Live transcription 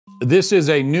This is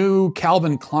a new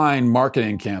Calvin Klein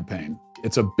marketing campaign.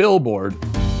 It's a billboard.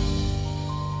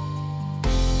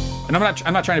 And I'm not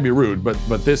trying to be rude, but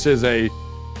this is it's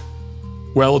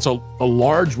a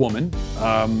large woman,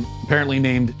 apparently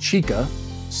named Chika,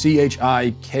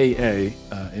 Chika,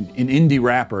 an indie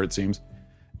rapper, it seems.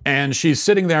 And she's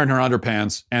sitting there in her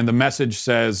underpants, and the message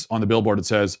says, on the billboard, it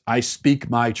says, "I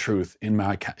speak my truth in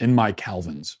my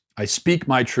Calvins. I speak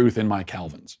my truth in my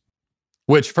Calvins."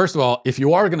 Which, first of all, if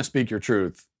you are going to speak your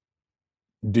truth,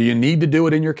 do you need to do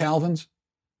it in your Calvins?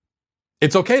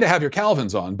 It's okay to have your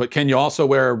Calvins on, but can you also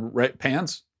wear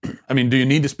pants? I mean, do you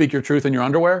need to speak your truth in your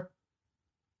underwear?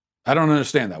 I don't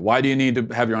understand that. Why do you need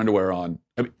to have your underwear on?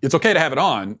 I mean, it's okay to have it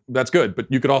on. That's good. But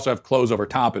you could also have clothes over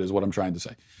top it, is what I'm trying to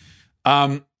say.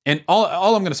 And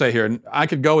all I'm going to say here, and I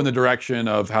could go in the direction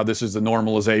of how this is the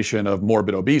normalization of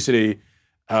morbid obesity,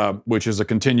 which is a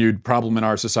continued problem in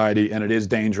our society, and it is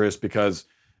dangerous because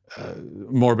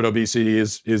morbid obesity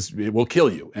it will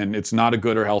kill you, and it's not a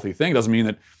good or healthy thing. It doesn't mean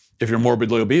that if you're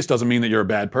morbidly obese, doesn't mean that you're a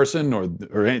bad person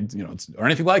or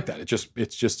anything like that.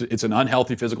 It's an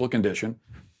unhealthy physical condition,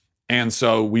 and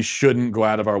so we shouldn't go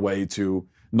out of our way to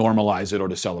normalize it or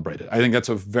to celebrate it. I think that's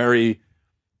a very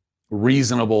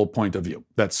reasonable point of view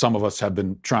that some of us have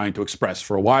been trying to express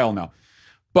for a while now.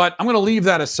 But I'm going to leave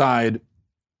that aside.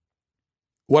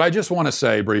 What I just want to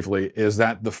say briefly is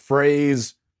that the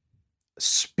phrase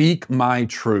 "speak my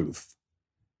truth"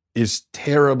 is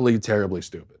terribly, terribly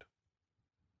stupid.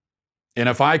 And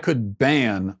if I could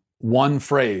ban one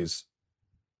phrase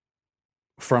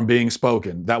from being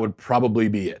spoken, that would probably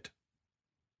be it.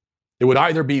 It would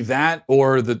either be that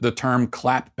or the term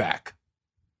 "clap back,"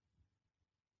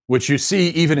 which you see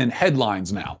even in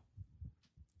headlines now.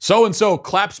 So-and-so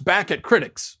claps back at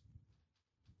critics.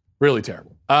 Really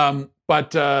terrible.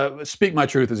 But "speak my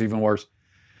truth" is even worse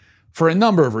for a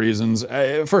number of reasons.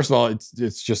 First of all,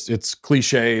 it's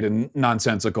cliched and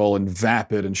nonsensical and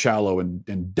vapid and shallow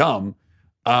and dumb.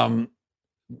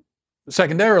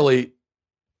 Secondarily,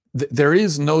 there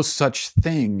is no such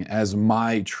thing as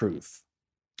my truth.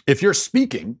 If you're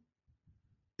speaking,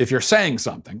 if you're saying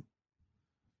something,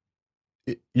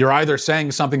 you're either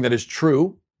saying something that is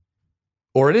true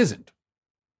or it isn't.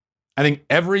 I think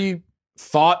every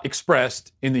thought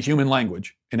expressed in the human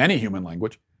language, in any human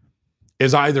language,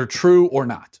 is either true or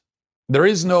not. There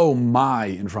is no "my"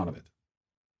 in front of it.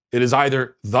 It is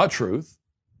either the truth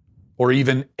or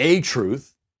even a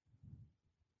truth,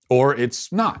 or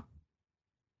it's not.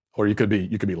 Or you could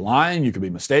be lying, you could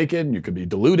be mistaken, you could be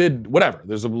deluded, whatever.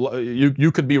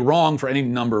 You could be wrong for any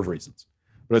number of reasons.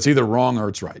 But it's either wrong or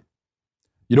it's right.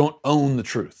 You don't own the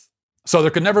truth. So there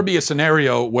could never be a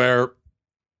scenario where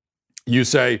you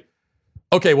say,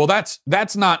 okay, well, that's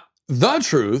not the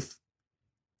truth,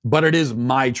 but it is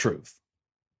my truth.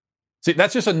 See,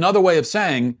 that's just another way of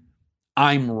saying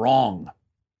I'm wrong.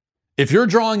 If you're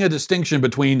drawing a distinction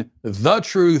between the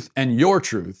truth and your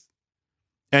truth,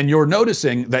 and you're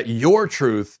noticing that your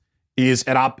truth is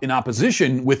in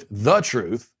opposition with the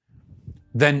truth,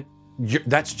 then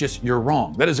you're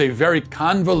wrong. That is a very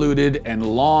convoluted and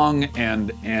long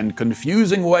and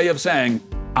confusing way of saying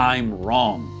I'm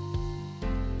wrong.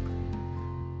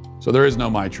 So there is no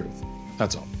my truth.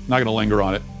 That's all. Not going to linger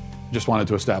on it. Just wanted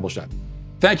to establish that.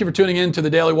 Thank you for tuning in to The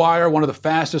Daily Wire, one of the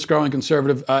fastest growing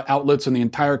conservative outlets in the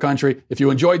entire country. If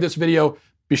you enjoyed this video,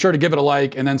 be sure to give it a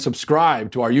like and then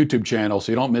subscribe to our YouTube channel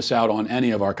so you don't miss out on any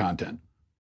of our content.